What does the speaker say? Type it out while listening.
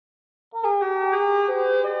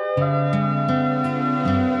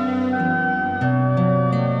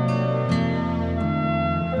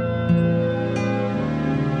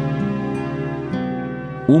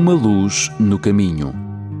Uma Luz no Caminho.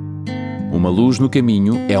 Uma Luz no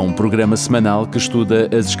Caminho é um programa semanal que estuda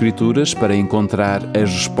as Escrituras para encontrar as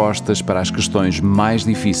respostas para as questões mais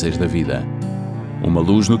difíceis da vida. Uma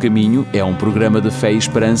Luz no Caminho é um programa de fé e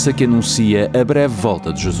esperança que anuncia a breve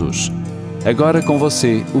volta de Jesus. Agora com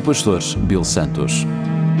você, o pastor Bill Santos.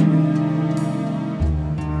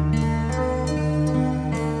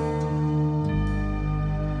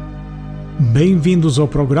 Bem-vindos ao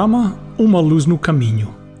programa Uma Luz no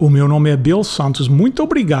Caminho. O meu nome é Bill Santos. Muito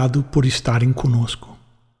obrigado por estarem conosco.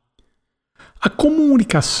 A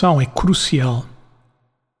comunicação é crucial.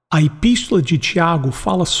 A Epístola de Tiago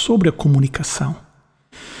fala sobre a comunicação.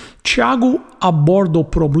 Tiago aborda o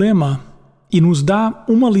problema e nos dá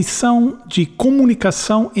uma lição de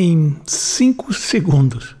comunicação em 5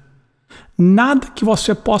 segundos. Nada que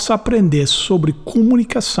você possa aprender sobre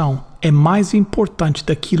comunicação é mais importante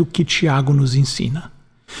daquilo que Tiago nos ensina.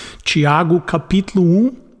 Tiago, capítulo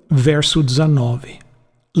 1, verso 19.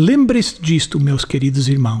 Lembre-se disto, meus queridos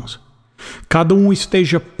irmãos. Cada um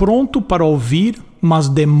esteja pronto para ouvir, mas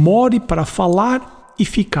demore para falar e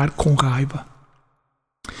ficar com raiva.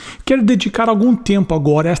 Quero dedicar algum tempo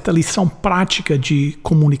agora a esta lição prática de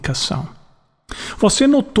comunicação. Você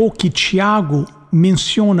notou que Tiago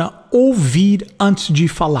menciona ouvir antes de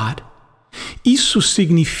falar. Isso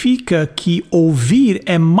significa que ouvir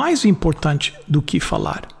é mais importante do que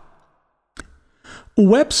falar.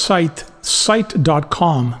 O website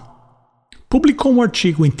Site.com publicou um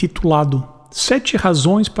artigo intitulado 7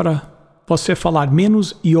 razões para você falar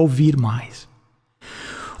menos e ouvir mais.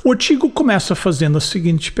 O artigo começa fazendo a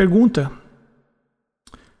seguinte pergunta: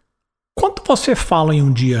 quanto você fala em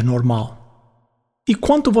um dia normal? E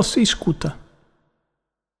quanto você escuta?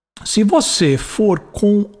 Se você for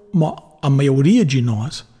com a maioria de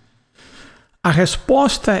nós, a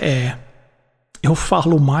resposta é: eu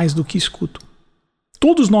falo mais do que escuto.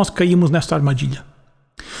 Todos nós caímos nesta armadilha.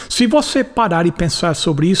 Se você parar e pensar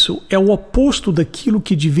sobre isso, é o oposto daquilo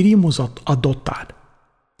que deveríamos adotar.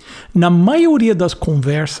 Na maioria das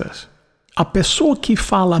conversas, a pessoa que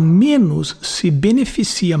fala menos se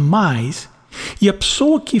beneficia mais e a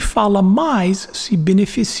pessoa que fala mais se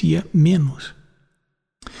beneficia menos.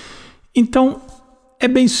 Então, é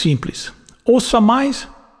bem simples. Ouça mais,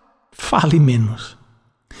 fale menos.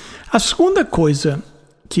 A segunda coisa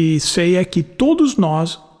que sei é que todos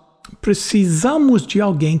nós precisamos de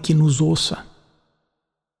alguém que nos ouça.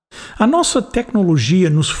 A nossa tecnologia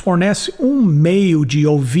nos fornece um meio de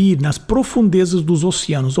ouvir nas profundezas dos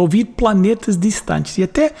oceanos, ouvir planetas distantes e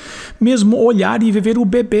até mesmo olhar e ver o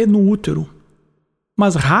bebê no útero.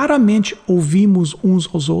 Mas raramente ouvimos uns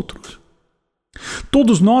aos outros.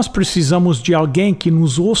 Todos nós precisamos de alguém que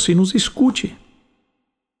nos ouça e nos escute.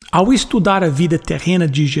 Ao estudar a vida terrena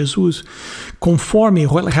de Jesus, conforme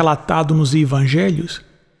relatado nos evangelhos,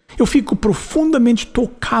 eu fico profundamente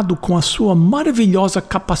tocado com a sua maravilhosa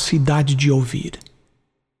capacidade de ouvir.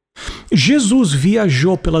 Jesus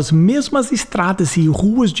viajou pelas mesmas estradas e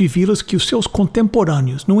ruas de vilas que os seus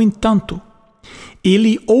contemporâneos. No entanto,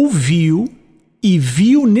 ele ouviu e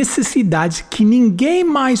viu necessidades que ninguém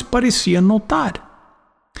mais parecia notar.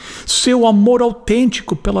 Seu amor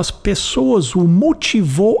autêntico pelas pessoas o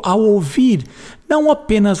motivou a ouvir não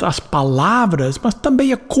apenas as palavras, mas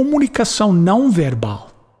também a comunicação não verbal.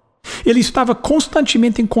 Ele estava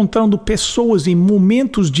constantemente encontrando pessoas em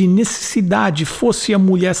momentos de necessidade, fosse a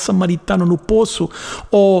mulher samaritana no poço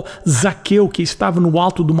ou Zaqueu que estava no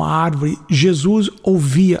alto de uma árvore. Jesus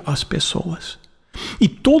ouvia as pessoas. E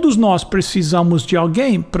todos nós precisamos de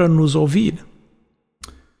alguém para nos ouvir.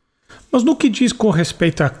 Mas no que diz com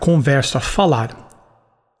respeito à conversa, falar,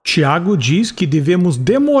 Tiago diz que devemos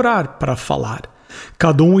demorar para falar.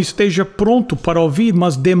 Cada um esteja pronto para ouvir,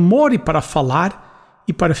 mas demore para falar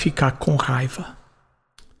e para ficar com raiva.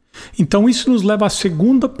 Então isso nos leva à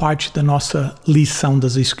segunda parte da nossa lição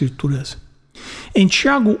das Escrituras. Em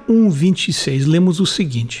Tiago 1:26 lemos o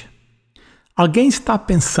seguinte: alguém está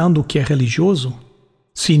pensando que é religioso?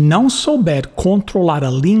 Se não souber controlar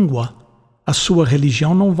a língua, a sua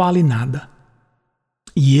religião não vale nada.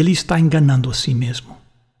 E ele está enganando a si mesmo.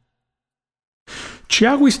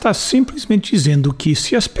 Tiago está simplesmente dizendo que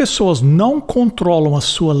se as pessoas não controlam a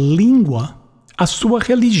sua língua, a sua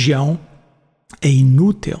religião é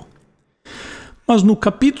inútil. Mas no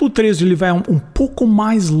capítulo 13 ele vai um pouco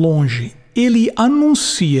mais longe. Ele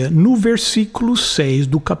anuncia no versículo 6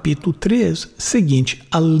 do capítulo 3 seguinte: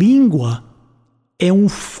 a língua é um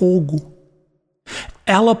fogo.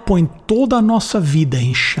 Ela põe toda a nossa vida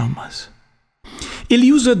em chamas.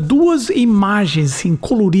 Ele usa 2 imagens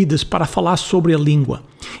coloridas para falar sobre a língua.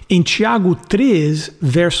 Em Tiago 3,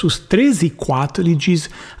 versos 3 e 4, ele diz: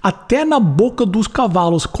 até na boca dos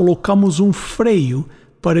cavalos colocamos um freio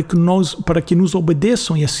para que nos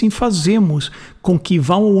obedeçam, e assim fazemos com que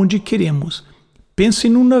vão onde queremos. Pense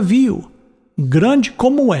num navio, grande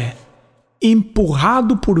como é,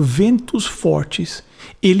 empurrado por ventos fortes,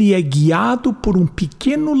 ele é guiado por um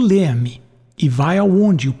pequeno leme e vai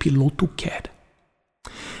aonde o piloto quer.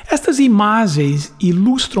 Estas imagens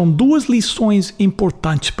ilustram duas lições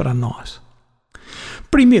importantes para nós.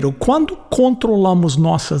 Primeiro, quando controlamos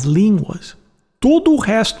nossas línguas, todo o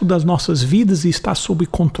resto das nossas vidas está sob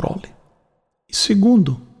controle. E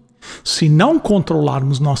segundo, se não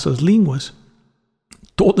controlarmos nossas línguas,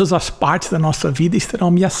 todas as partes da nossa vida estarão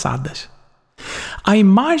ameaçadas. A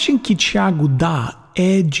imagem que Tiago dá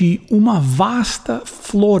é de uma vasta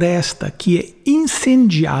floresta que é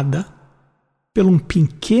incendiada por um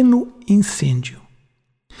pequeno incêndio.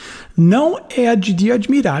 Não é de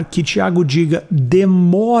admirar que Tiago diga: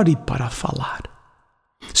 demore para falar.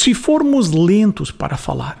 Se formos lentos para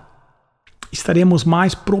falar, estaremos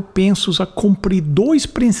mais propensos a cumprir dois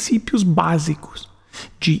princípios básicos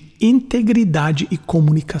de integridade e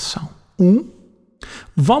comunicação.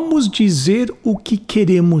 Vamos dizer o que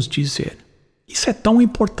queremos dizer. Isso é tão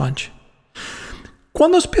importante.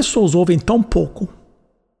 Quando as pessoas ouvem tão pouco,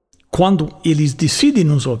 quando eles decidem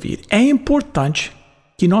nos ouvir, é importante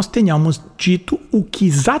que nós tenhamos dito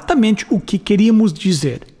exatamente o que queríamos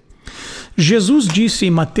dizer. Jesus disse em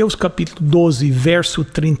Mateus capítulo 12, verso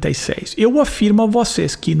 36, eu afirmo a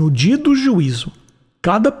vocês que no dia do juízo,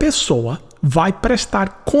 cada pessoa vai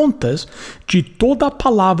prestar contas de toda a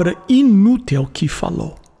palavra inútil que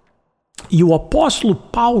falou. E o apóstolo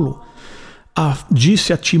Paulo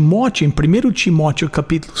disse a Timóteo, em 1 Timóteo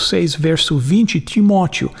capítulo 6, verso 20,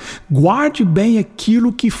 Timóteo, guarde bem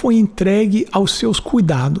aquilo que foi entregue aos seus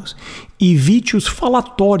cuidados, evite os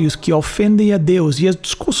falatórios que ofendem a Deus e as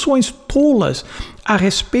discussões tolas a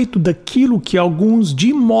respeito daquilo que alguns,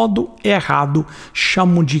 de modo errado,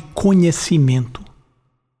 chamam de conhecimento.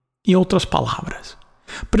 Em outras palavras,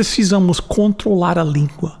 precisamos controlar a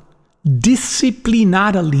língua,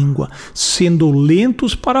 disciplinar a língua, sendo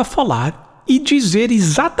lentos para falar e dizer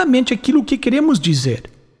exatamente aquilo que queremos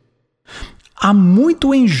dizer. Há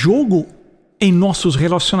muito em jogo em nossos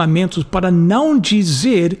relacionamentos para não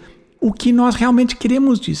dizer o que nós realmente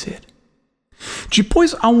queremos dizer.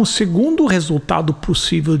 Depois, há um segundo resultado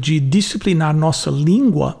possível de disciplinar nossa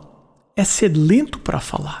língua, é ser lento para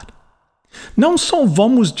falar. Não só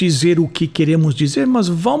vamos dizer o que queremos dizer, mas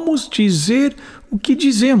vamos dizer o que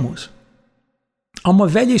dizemos. Há uma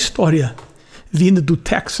velha história vinda do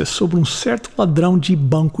Texas sobre um certo ladrão de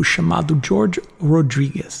banco chamado George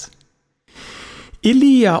Rodriguez.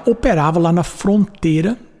 Ele operava lá na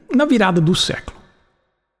fronteira na virada do século.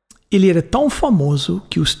 Ele era tão famoso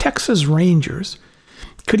que os Texas Rangers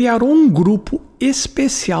criaram um grupo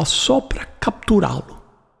especial só para capturá-lo.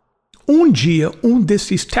 Um dia, um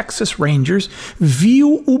desses Texas Rangers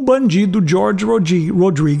viu o bandido George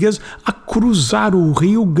Rodriguez a cruzar o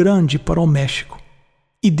Rio Grande para o México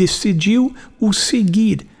e decidiu o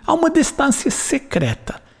seguir a uma distância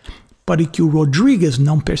secreta para que o Rodriguez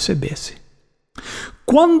não percebesse.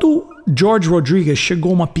 Quando George Rodriguez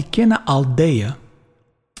chegou a uma pequena aldeia,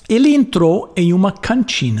 ele entrou em uma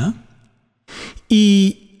cantina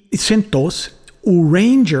e sentou-se. O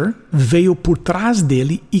Ranger veio por trás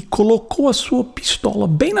dele e colocou a sua pistola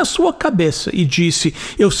bem na sua cabeça e disse: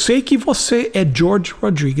 eu sei que você é George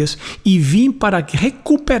Rodriguez e vim para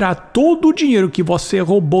recuperar todo o dinheiro que você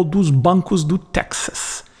roubou dos bancos do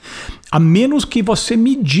Texas. A menos que você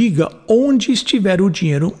me diga onde estiver o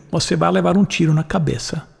dinheiro, você vai levar um tiro na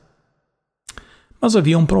cabeça. Mas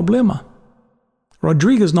havia um problema.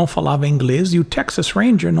 Rodriguez não falava inglês e o Texas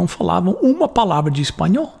Ranger não falava uma palavra de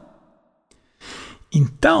espanhol.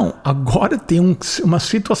 Então, agora tem uma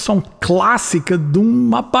situação clássica de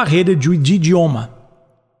uma barreira de idioma.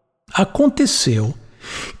 Aconteceu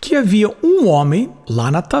que havia um homem lá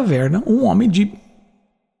na taverna, um homem de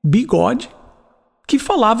bigode, que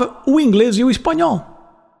falava o inglês e o espanhol.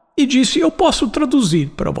 E disse: eu posso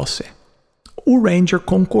traduzir para você. O Ranger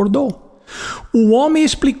concordou. O homem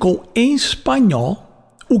explicou em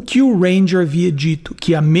espanhol o que o Ranger havia dito,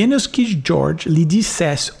 que a menos que George lhe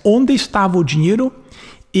dissesse onde estava o dinheiro,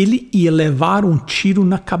 ele ia levar um tiro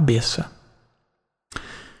na cabeça.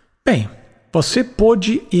 Bem, Você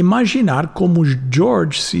pode imaginar como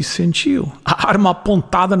George se sentiu. A arma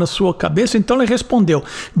apontada na sua cabeça, então ele respondeu: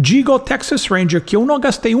 diga ao Texas Ranger que eu não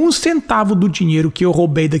gastei 1 centavo do dinheiro que eu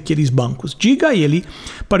roubei daqueles bancos. Diga a ele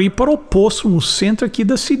para ir para o poço no centro aqui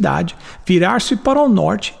da cidade, virar-se para o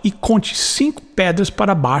norte e conte 5 pedras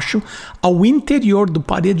para baixo ao interior da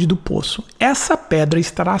parede do poço. Essa pedra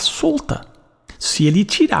estará solta. Se ele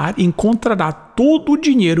tirar, encontrará todo o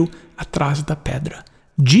dinheiro atrás da pedra.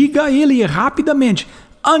 Diga a ele rapidamente,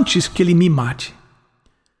 antes que ele me mate.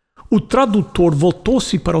 O tradutor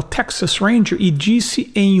voltou-se para o Texas Ranger e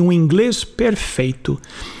disse em um inglês perfeito: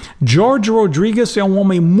 George Rodrigues é um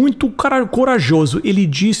homem muito corajoso. Ele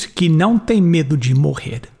disse que não tem medo de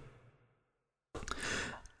morrer.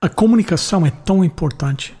 A comunicação é tão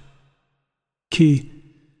importante que,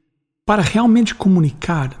 para realmente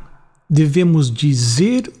comunicar, devemos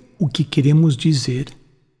dizer o que queremos dizer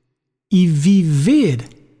e viver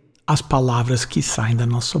as palavras que saem da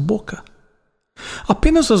nossa boca.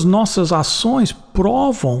 Apenas as nossas ações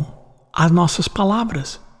provam as nossas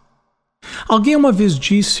palavras. Alguém uma vez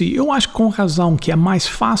disse, eu acho com razão, que é mais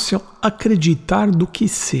fácil acreditar do que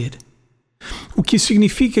ser. O que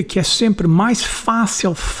significa que é sempre mais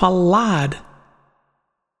fácil falar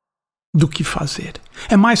do que fazer.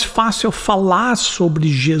 É mais fácil falar sobre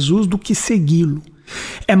Jesus do que segui-lo.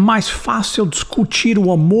 É mais fácil discutir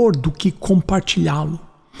o amor do que compartilhá-lo.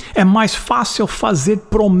 É mais fácil fazer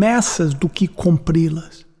promessas do que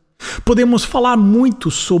cumpri-las. Podemos falar muito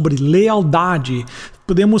sobre lealdade,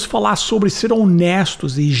 podemos falar sobre ser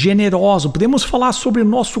honestos e generosos, podemos falar sobre o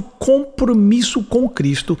nosso compromisso com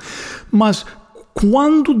Cristo, mas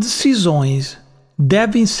quando decisões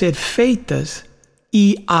devem ser feitas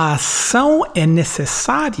e a ação é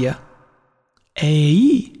necessária, é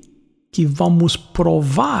aí que vamos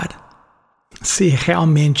provar se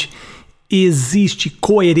realmente existe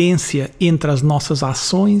coerência entre as nossas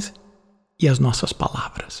ações e as nossas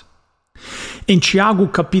palavras. Em Tiago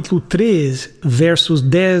capítulo 3, versos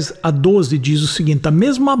 10 a 12, diz o seguinte: da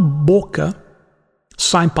mesma boca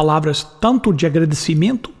saem palavras tanto de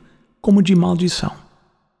agradecimento como de maldição.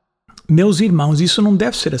 Meus irmãos, isso não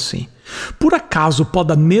deve ser assim. Por acaso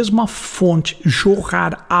pode a mesma fonte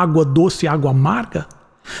jorrar água doce e água amarga?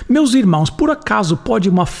 Meus irmãos, por acaso pode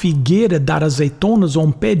uma figueira dar azeitonas ou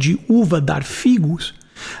um pé de uva dar figos?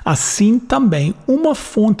 Assim também uma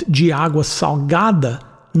fonte de água salgada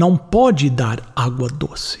não pode dar água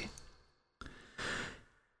doce.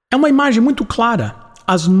 É uma imagem muito clara.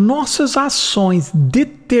 As nossas ações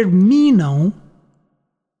determinam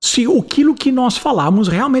se aquilo que nós falamos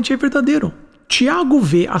realmente é verdadeiro. Tiago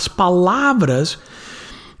vê as palavras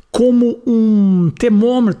como um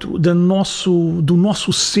termômetro do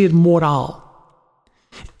nosso ser moral.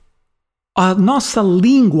 A nossa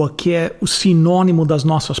língua, que é o sinônimo das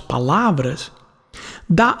nossas palavras,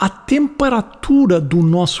 dá a temperatura do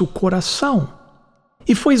nosso coração.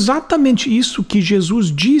 E foi exatamente isso que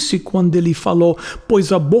Jesus disse quando ele falou,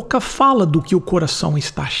 pois a boca fala do que o coração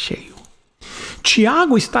está cheio.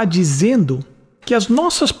 Tiago está dizendo que as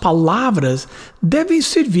nossas palavras devem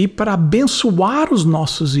servir para abençoar os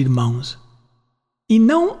nossos irmãos e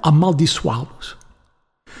não amaldiçoá-los.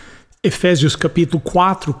 Efésios capítulo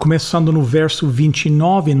 4, começando no verso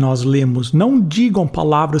 29, nós lemos: não digam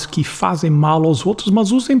palavras que fazem mal aos outros,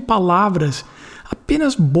 mas usem palavras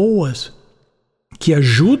apenas boas, que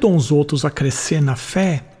ajudam os outros a crescer na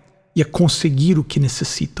fé e a conseguir o que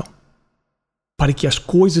necessitam, para que as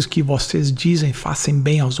coisas que vocês dizem façam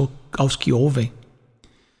bem aos que ouvem.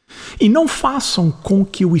 E não façam com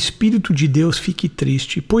que o Espírito de Deus fique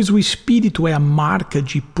triste, pois o Espírito é a marca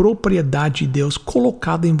de propriedade de Deus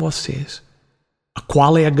colocada em vocês, a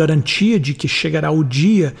qual é a garantia de que chegará o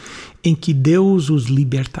dia em que Deus os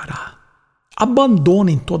libertará.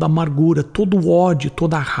 Abandonem toda amargura, todo ódio,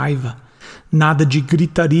 toda raiva. Nada de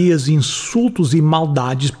gritarias, insultos e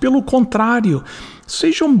maldades. Pelo contrário,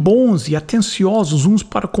 sejam bons e atenciosos uns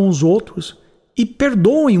para com os outros e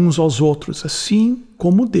perdoem uns aos outros, assim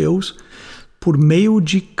como Deus, por meio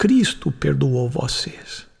de Cristo, perdoou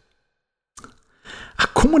vocês. A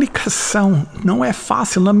comunicação não é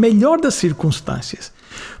fácil na melhor das circunstâncias.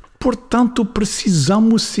 Portanto,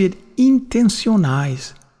 precisamos ser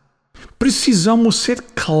intencionais. Precisamos ser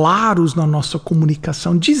claros na nossa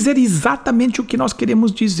comunicação, dizer exatamente o que nós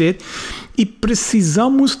queremos dizer e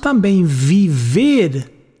precisamos também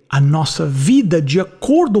viver a nossa vida de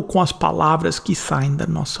acordo com as palavras que saem da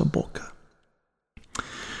nossa boca.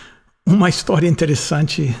 Uma história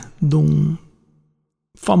interessante de um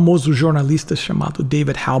famoso jornalista chamado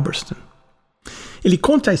David Halberstam. Ele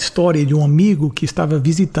conta a história de um amigo que estava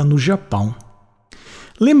visitando o Japão.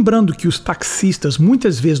 lembrando que os taxistas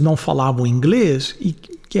muitas vezes não falavam inglês e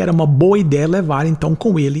que era uma boa ideia levar então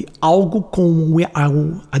com ele algo com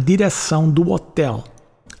a direção do hotel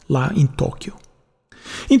lá em Tóquio.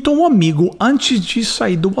 Então o amigo, antes de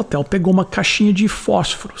sair do hotel, pegou uma caixinha de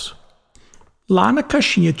fósforos. Lá na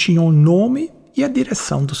caixinha tinha o nome e a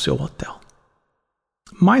direção do seu hotel.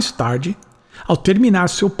 Mais tarde, ao terminar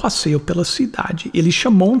seu passeio pela cidade, ele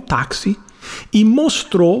chamou um táxi e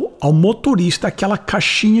mostrou ao motorista aquela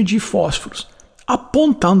caixinha de fósforos,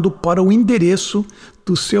 apontando para o endereço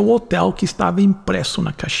do seu hotel que estava impresso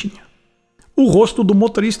na caixinha. O rosto do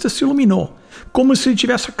motorista se iluminou, como se ele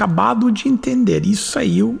tivesse acabado de entender, e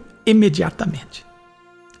saiu imediatamente.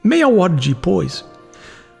 Meia hora depois,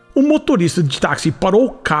 o motorista de táxi parou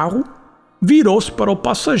o carro, virou-se para o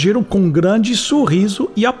passageiro com um grande sorriso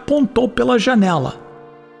e apontou pela janela.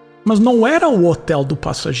 Mas não era o hotel do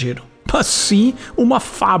passageiro, mas sim uma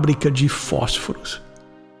fábrica de fósforos.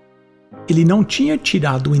 Ele não tinha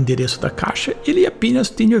tirado o endereço da caixa, ele apenas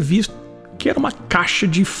tinha visto que era uma caixa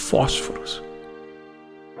de fósforos.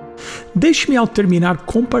 Deixe-me, ao terminar,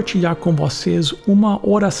 compartilhar com vocês uma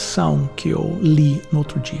oração que eu li no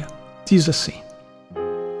outro dia. Diz assim: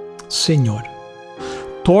 Senhor,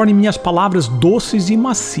 torne minhas palavras doces e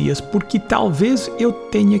macias, porque talvez eu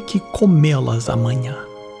tenha que comê-las amanhã.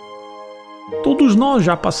 Todos nós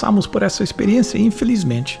já passamos por essa experiência,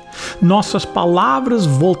 infelizmente. Nossas palavras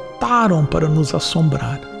voltaram para nos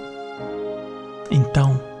assombrar.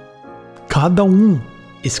 Então, cada um,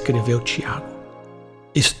 escreveu Tiago,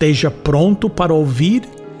 esteja pronto para ouvir,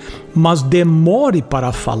 mas demore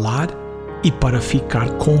para falar e para ficar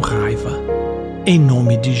com raiva. Em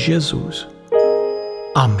nome de Jesus.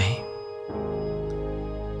 Amém.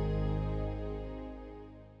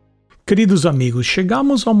 Queridos amigos,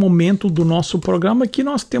 chegamos ao momento do nosso programa que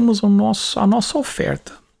nós temos a nossa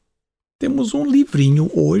oferta. Temos um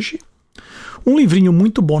livrinho hoje, um livrinho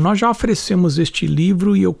muito bom. Nós já oferecemos este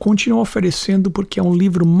livro e eu continuo oferecendo porque é um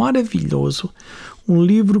livro maravilhoso, um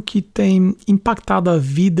livro que tem impactado a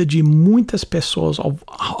vida de muitas pessoas ao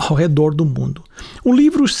redor do mundo. O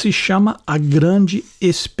livro se chama A Grande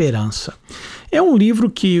Esperança. É um livro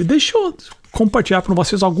que, deixa eu compartilhar para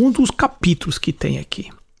vocês alguns dos capítulos que tem aqui.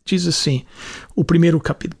 Diz assim, o primeiro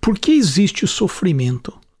capítulo: por que existe o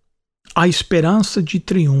sofrimento? A esperança de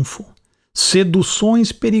triunfo,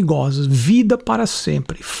 seduções perigosas, vida para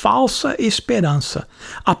sempre, falsa esperança,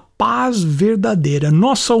 a paz verdadeira,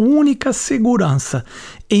 nossa única segurança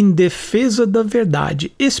em defesa da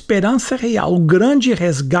verdade, esperança real, o grande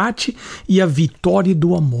resgate e a vitória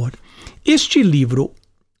do amor. Este livro,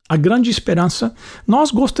 A Grande Esperança, nós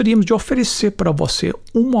gostaríamos de oferecer para você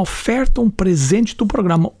uma oferta, um presente do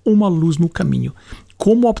programa Uma Luz no Caminho.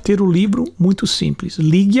 Como obter o livro? Muito simples.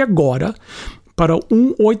 Ligue agora para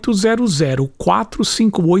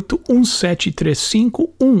 1-800-458-1735,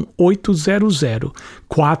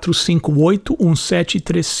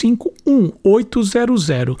 1-800-458-1735,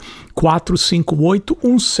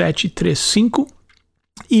 1-800-458-1735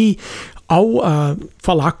 e ao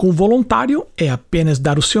falar com o voluntário, é apenas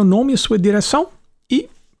dar o seu nome e a sua direção e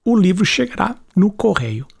o livro chegará no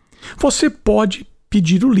correio. Você pode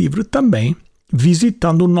pedir o livro também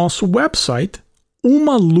visitando o nosso website,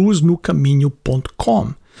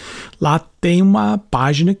 umaluznocaminho.com. Lá tem uma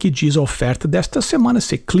página que diz a oferta desta semana.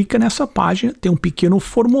 Você clica nessa página, tem um pequeno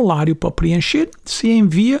formulário para preencher, se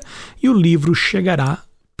envia e o livro chegará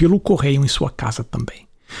pelo correio em sua casa também.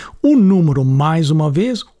 O número, mais uma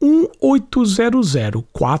vez,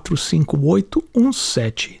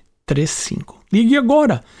 1-800-458-1735. Ligue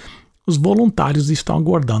agora. Os voluntários estão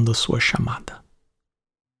aguardando a sua chamada.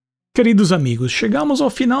 Queridos amigos, chegamos ao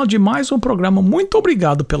final de mais um programa. Muito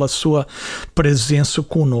obrigado pela sua presença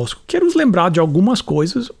conosco. Quero os lembrar de algumas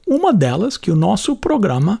coisas. Uma delas, que o nosso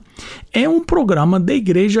programa é um programa da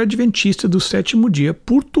Igreja Adventista do Sétimo Dia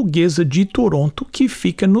Portuguesa de Toronto, que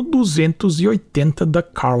fica no 280 da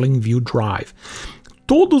Carlingview Drive.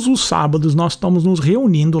 Todos os sábados nós estamos nos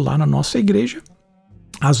reunindo lá na nossa igreja,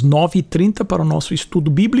 às 9h30 para o nosso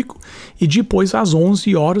estudo bíblico e depois às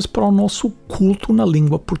 11 horas para o nosso culto na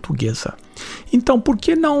língua portuguesa. Então, por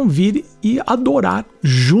que não vir e adorar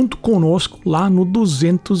junto conosco lá no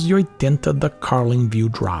 280 da Carlingview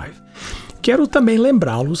Drive? Quero também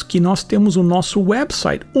lembrá-los que nós temos o nosso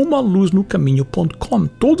website, umaluznocaminho.com.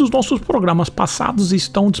 Todos os nossos programas passados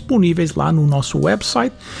estão disponíveis lá no nosso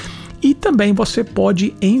website. E também você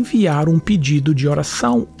pode enviar um pedido de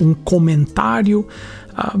oração, um comentário,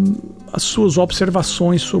 as suas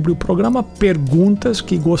observações sobre o programa, perguntas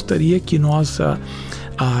que gostaria que nós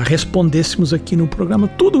respondêssemos aqui no programa.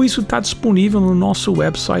 Tudo isso está disponível no nosso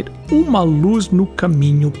website,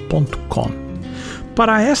 umaluznocaminho.com.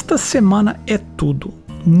 Para esta semana é tudo.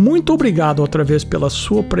 Muito obrigado outra vez pela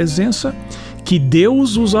sua presença. Que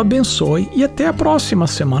Deus os abençoe e até a próxima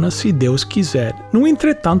semana, se Deus quiser. No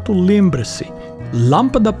entretanto, lembre-se,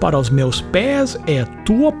 lâmpada para os meus pés é a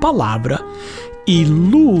tua palavra e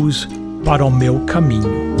luz para o meu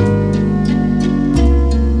caminho.